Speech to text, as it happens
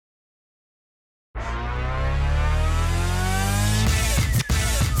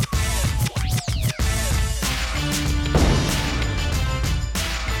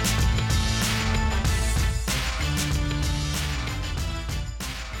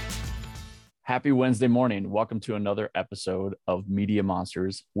Happy Wednesday morning. Welcome to another episode of Media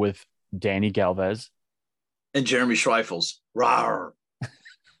Monsters with Danny Galvez. And Jeremy Schreifels. Rawr.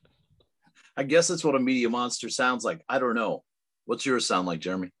 I guess that's what a media monster sounds like. I don't know. What's yours sound like,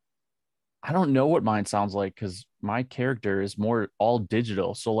 Jeremy? I don't know what mine sounds like because my character is more all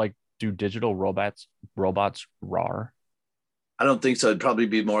digital. So, like, do digital robots rar? I don't think so. It'd probably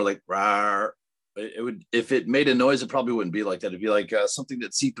be more like rawr. It would, if it made a noise, it probably wouldn't be like that. It'd be like something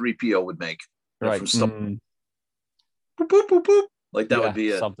that C3PO would make. Right. From stuff. Boop, boop, boop, boop. Like that would be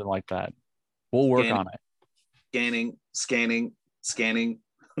it. Something like that. We'll work on it. Scanning.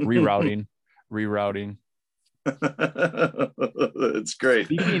 Rerouting. It's great.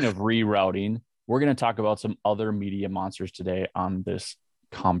 Speaking of rerouting, we're going to talk about some other media monsters today on this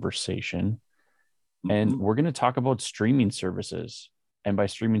conversation. And we're going to talk about streaming services. And by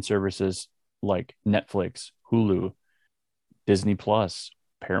streaming services like Netflix, Hulu, Disney Plus,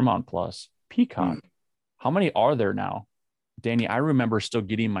 Paramount Plus, Peacock. How many are there now? Danny, I remember still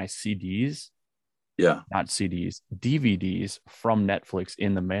getting my CDs. Yeah. Not CDs, DVDs from Netflix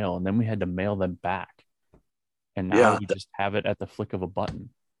in the mail. And then we had to mail them back. And now we just have it at the flick of a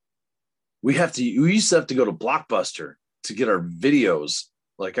button. We used to have to go to Blockbuster to get our videos.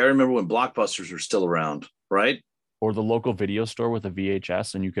 Like I remember when Blockbusters were still around, right? Or the local video store with a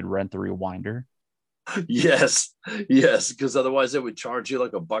VHS and you could rent the rewinder. Yes. Because otherwise they would charge you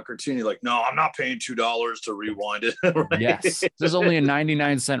like $1 or $2. And you're like, no, I'm not paying $2 to rewind it. Right? Yes. There's only a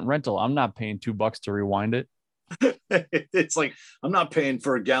 99-cent rental. I'm not paying $2 to rewind it. It's like, I'm not paying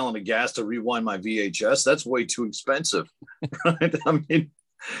for a gallon of gas to rewind my VHS. That's way too expensive. Right? I mean,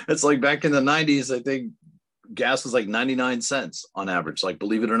 it's like back in the 90s, I think gas was like 99 cents on average, like,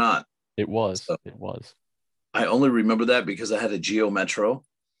 believe it or not. It was. I only remember that because I had a Geo Metro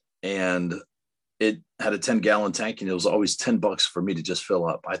and it had a 10-gallon tank and it was always $10 for me to just fill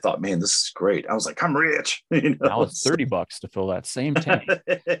up. I thought, man, this is great. I was like, I'm rich. Now it's $30 to fill that same tank.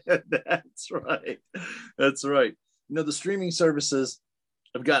 That's right. The streaming services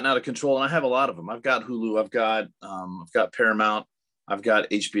have gotten out of control, and I have a lot of them. I've got Hulu, I've got Paramount, I've got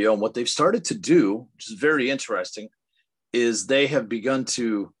HBO. And what they've started to do, which is very interesting, is they have begun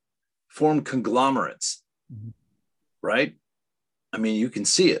to form conglomerates, right? I mean, you can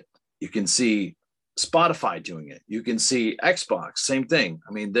see it. You can see Spotify doing it. You can see Xbox, same thing.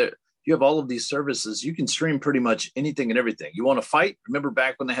 I mean, you have all of these services. You can stream pretty much anything and everything. You want to fight? Remember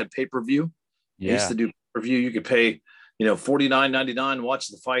back when they had pay-per-view? Yeah. They used to do pay-per-view. You could pay, $49.99, watch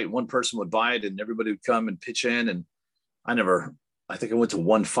the fight. One person would buy it and everybody would come and pitch in. And I think I went to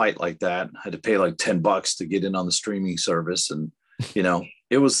one fight like that. I had to pay like $10 to get in on the streaming service. And,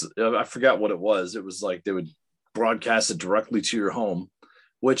 it was, I forgot what it was. It was like they would broadcast it directly to your home,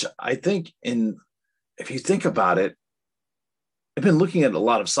 which I think if you think about it, I've been looking at a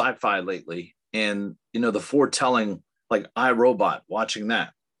lot of sci-fi lately, and the foretelling, like iRobot, watching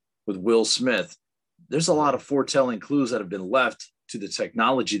that with Will Smith, there's a lot of foretelling clues that have been left to the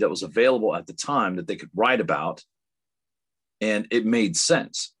technology that was available at the time that they could write about, and it made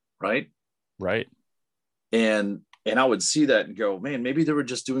sense, right? Right. And I would see that and go, man, maybe they were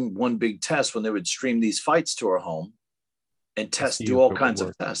just doing one big test when they would stream these fights to our home and do all kinds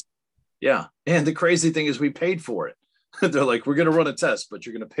of tests. Yeah. And the crazy thing is we paid for it. They're like, we're going to run a test, but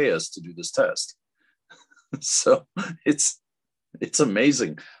you're going to pay us to do this test. So it's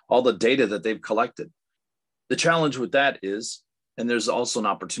amazing all the data that they've collected. The challenge with that is, and there's also an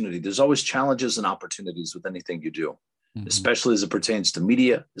opportunity. There's always challenges and opportunities with anything you do, especially as it pertains to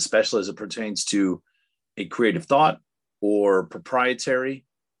media, especially as it pertains to a creative thought or proprietary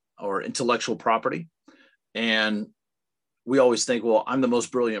or intellectual property. And we always think, well, I'm the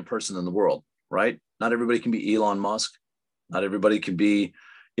most brilliant person in the world, right? Not everybody can be Elon Musk. Not everybody can be,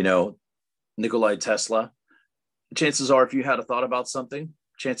 Nikola Tesla. Chances are, if you had a thought about something,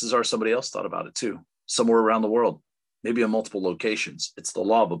 chances are somebody else thought about it too, somewhere around the world, maybe in multiple locations. It's the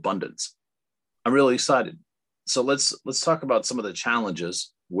law of abundance. I'm really excited. So let's talk about some of the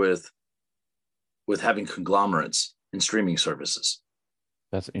challenges with having conglomerates in streaming services.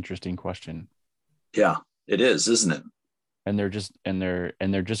 That's an interesting question. Yeah, it is, isn't it? And they're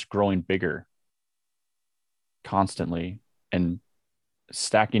just growing bigger constantly and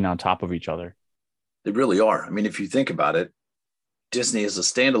stacking on top of each other. They really are. I mean, if you think about it, Disney as a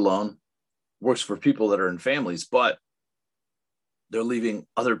standalone works for people that are in families, but they're leaving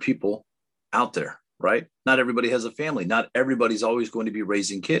other people out there, right? Not everybody has a family. Not everybody's always going to be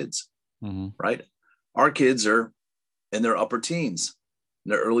raising kids, right? Our kids are in their upper teens,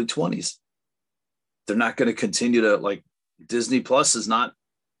 in their early 20s. They're not going to continue to, like, Disney Plus is not,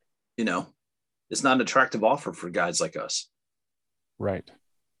 it's not an attractive offer for guys like us. Right.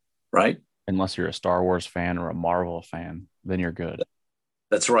 Right. Unless you're a Star Wars fan or a Marvel fan, then you're good.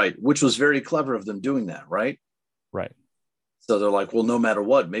 That's right, which was very clever of them doing that, right? Right. So they're like, well, no matter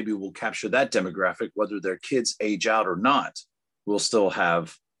what, maybe we'll capture that demographic, whether their kids age out or not, we'll still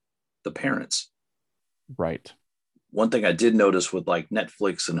have the parents. Right. One thing I did notice with like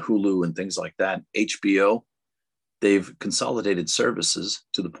Netflix and Hulu and things like that, HBO, they've consolidated services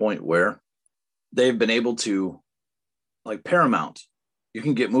to the point where they've been able to, like Paramount, you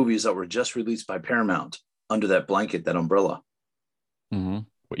can get movies that were just released by Paramount under that blanket, that umbrella. Mm-hmm.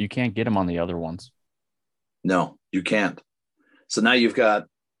 But you can't get them on the other ones. No, you can't. So now you've got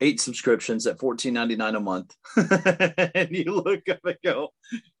 8 subscriptions at $14.99 a month. And you look up and go,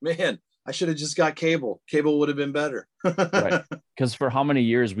 man, I should have just got cable. Cable would have been better. Right. Because for how many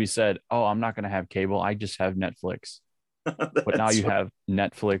years we said, oh, I'm not going to have cable. I just have Netflix. But now you have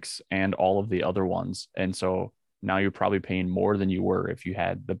Netflix and all of the other ones. And so now you're probably paying more than you were if you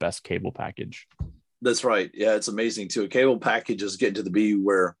had the best cable package. That's right. Yeah, it's amazing too. A cable package is getting to the be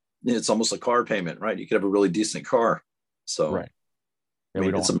where it's almost a car payment, right? You could have a really decent car. So, right. Yeah, I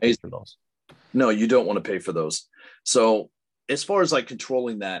mean, it's amazing for those. No, you don't want to pay for those. So, as far as like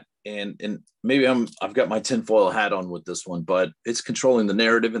controlling that, and maybe I've got my tinfoil hat on with this one, but it's controlling the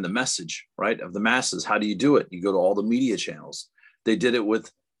narrative and the message, right, of the masses. How do you do it? You go to all the media channels. They did it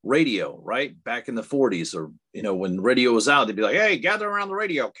with radio, right, back in the 40s, or when radio was out, they'd be like, hey, gather around the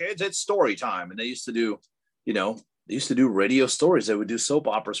radio, kids, it's story time. And they used to do radio stories. They would do soap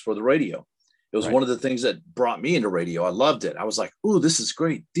operas for the radio. It was one of the things that brought me into radio. I loved it. I was like, ooh, this is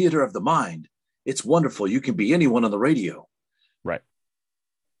great. Theater of the mind. It's wonderful. You can be anyone on the radio. Right.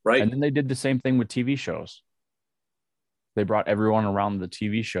 Right. And then they did the same thing with TV shows. They brought everyone around the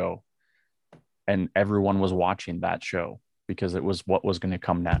TV show and everyone was watching that show because it was what was going to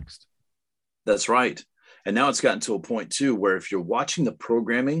come next. That's right. And now it's gotten to a point too, where if you're watching the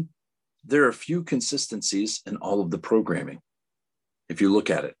programming, there are a few consistencies in all of the programming. If you look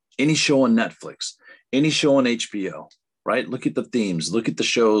at it, any show on Netflix, any show on HBO, right? Look at the themes, look at the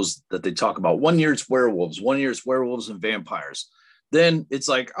shows that they talk about. One year it's werewolves, one year it's werewolves and vampires. Then it's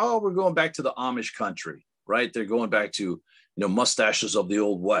like, oh, we're going back to the Amish country, right? They're going back to, mustaches of the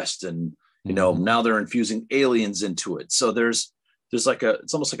old West. And, now they're infusing aliens into it. So there's like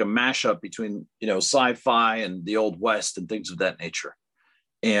it's almost like a mashup between, sci-fi and the old West and things of that nature.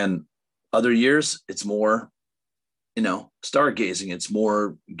 And other years, it's more, stargazing. It's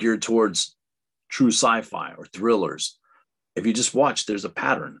more geared towards true sci-fi or thrillers. If you just watch, there's a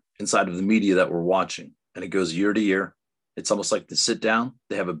pattern inside of the media that we're watching, and it goes year to year. It's almost like they sit down,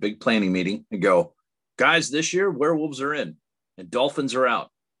 they have a big planning meeting and go, guys, this year werewolves are in and dolphins are out.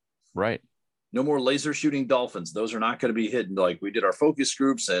 Right. No more laser shooting dolphins. Those are not going to be hidden. Like we did our focus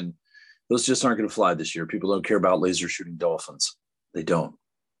groups, and those just aren't going to fly this year. People don't care about laser shooting dolphins. They don't.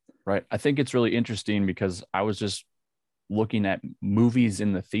 Right. I think it's really interesting because I was just looking at movies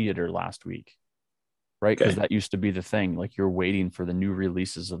in the theater last week, right? Because that used to be the thing. Like you're waiting for the new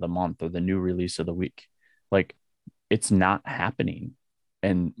releases of the month or the new release of the week. Like it's not happening.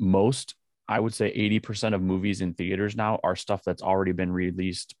 And I would say 80% of movies in theaters now are stuff that's already been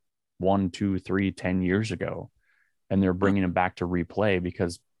released 1, 2, 3, 10 years ago. And they're bringing them back to replay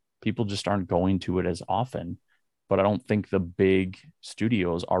because people just aren't going to it as often. But I don't think the big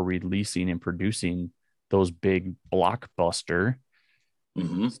studios are releasing and producing those big blockbuster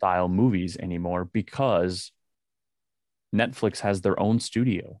style movies anymore because Netflix has their own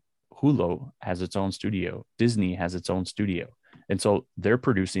studio. Hulu has its own studio. Disney has its own studio. And so they're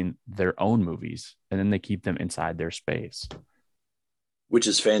producing their own movies and then they keep them inside their space. Which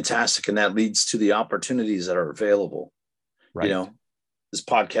is fantastic. And that leads to the opportunities that are available. Right. This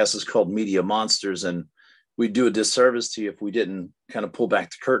podcast is called Media Monsters, and we'd do a disservice to you if we didn't kind of pull back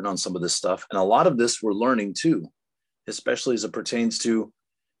the curtain on some of this stuff. And a lot of this we're learning too, especially as it pertains to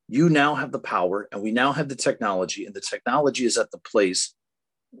you now have the power and we now have the technology, and the technology is at the place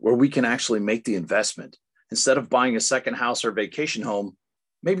where we can actually make the investment. Instead of buying a second house or vacation home,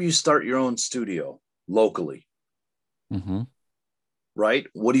 maybe you start your own studio locally. Right?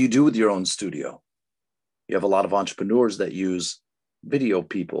 What do you do with your own studio? You have a lot of entrepreneurs that use video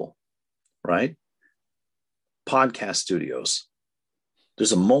people, right? Podcast studios.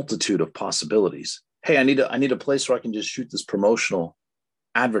 There's a multitude of possibilities. Hey, I need a place where I can just shoot this promotional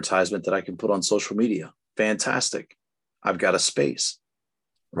advertisement that I can put on social media. Fantastic. I've got a space.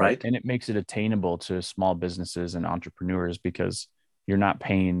 Right. And it makes it attainable to small businesses and entrepreneurs because you're not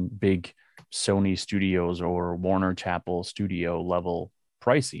paying big Sony Studios or Warner Chappell studio level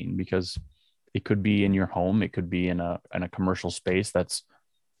pricing, because it could be in your home. It could be in a commercial space that's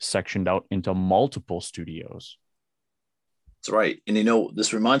sectioned out into multiple studios. That's right. And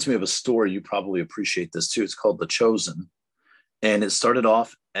this reminds me of a story. You probably appreciate this too. It's called The Chosen. And it started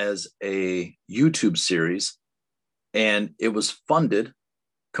off as a YouTube series, and it was funded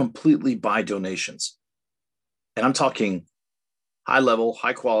completely by donations. And I'm talking high level,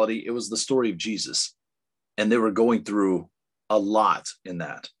 high quality. It was the story of Jesus. And they were going through a lot in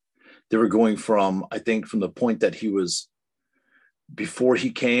that. They were going from, I think, from the point that he was before he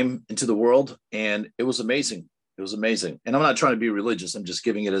came into the world. And it was amazing. It was amazing. And I'm not trying to be religious. I'm just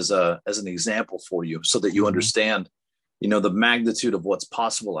giving it as an example for you so that you understand, the magnitude of what's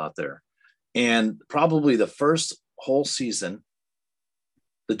possible out there. And probably the first whole season,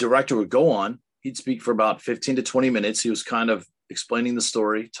 the director would go on, he'd speak for about 15 to 20 minutes. He was kind of explaining the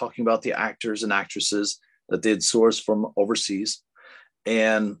story, talking about the actors and actresses that they had sourced from overseas.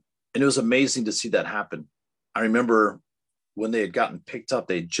 And it was amazing to see that happen. I remember when they had gotten picked up,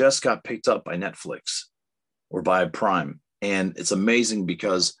 they just got picked up by Netflix or by Prime. And it's amazing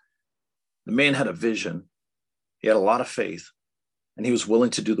because the man had a vision. He had a lot of faith, and he was willing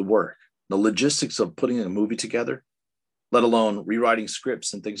to do the work. The logistics of putting a movie together, let alone rewriting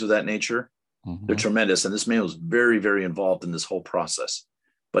scripts and things of that nature, they're tremendous. And this man was very, very involved in this whole process.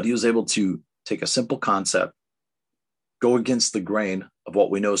 But he was able to take a simple concept, go against the grain of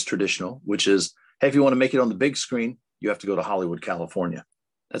what we know is traditional, which is, hey, if you want to make it on the big screen, you have to go to Hollywood, California.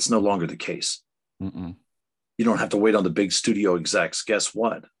 That's no longer the case. You don't have to wait on the big studio execs. Guess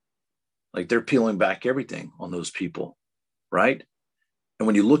what? Like, they're peeling back everything on those people, right? And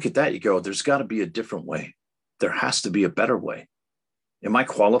when you look at that, you go, there's got to be a different way. There has to be a better way. Am I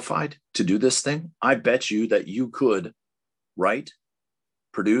qualified to do this thing? I bet you that you could write,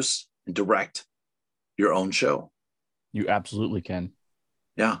 produce, and direct your own show. You absolutely can.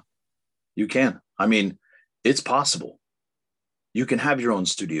 Yeah, you can. I mean, it's possible. You can have your own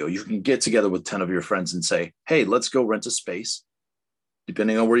studio. You can get together with 10 of your friends and say, hey, let's go rent a space.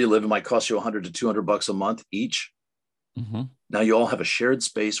 Depending on where you live, it might cost you $100 to $200 a month each. Now you all have a shared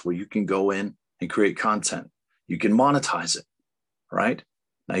space where you can go in and create content. You can monetize it, right?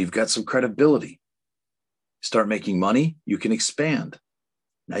 Now you've got some credibility. Start making money, you can expand.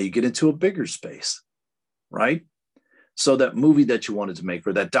 Now you get into a bigger space, right? So that movie that you wanted to make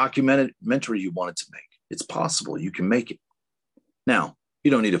or that documentary you wanted to make, it's possible. You can make it. Now,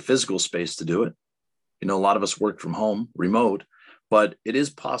 you don't need a physical space to do it. A lot of us work from home, remote, but it is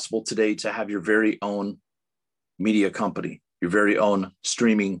possible today to have your very own media company, your very own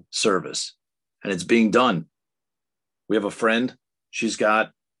streaming service, and it's being done. We have a friend, she's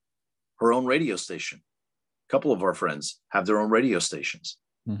got her own radio station. A couple of our friends have their own radio stations.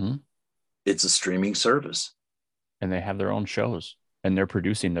 It's a streaming service. And they have their own shows, and they're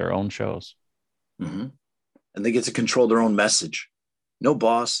producing their own shows. And they get to control their own message. No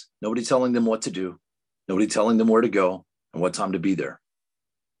boss, nobody telling them what to do, nobody telling them where to go and what time to be there.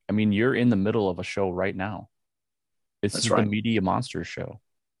 I mean, you're in the middle of a show right now. It's right. The Media Monsters show.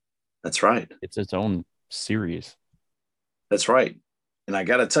 That's right. It's its own series. That's right. And I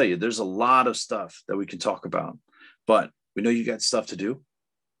got to tell you, there's a lot of stuff that we can talk about, but we know you got stuff to do.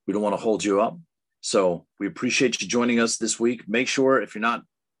 We don't want to hold you up. So we appreciate you joining us this week. Make sure, if you're not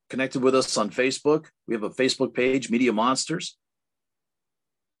connected with us on Facebook, we have a Facebook page, Media Monsters.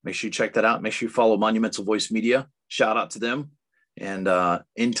 Make sure you check that out. Make sure you follow Monumental Voice Media. Shout out to them, and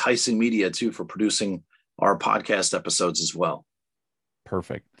Enticing Media too for producing our podcast episodes as well.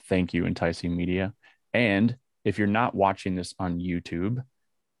 Perfect. Thank you, Enticing Media. And if you're not watching this on YouTube,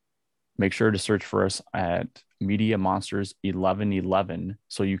 make sure to search for us at Media Monsters 1111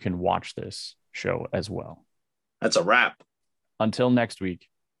 so you can watch this show as well. That's a wrap. Until next week,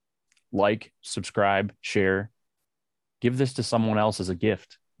 like, subscribe, share. Give this to someone else as a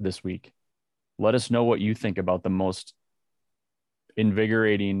gift this week. Let us know what you think about the most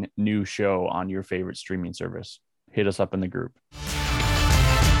invigorating new show on your favorite streaming service. Hit us up in the group.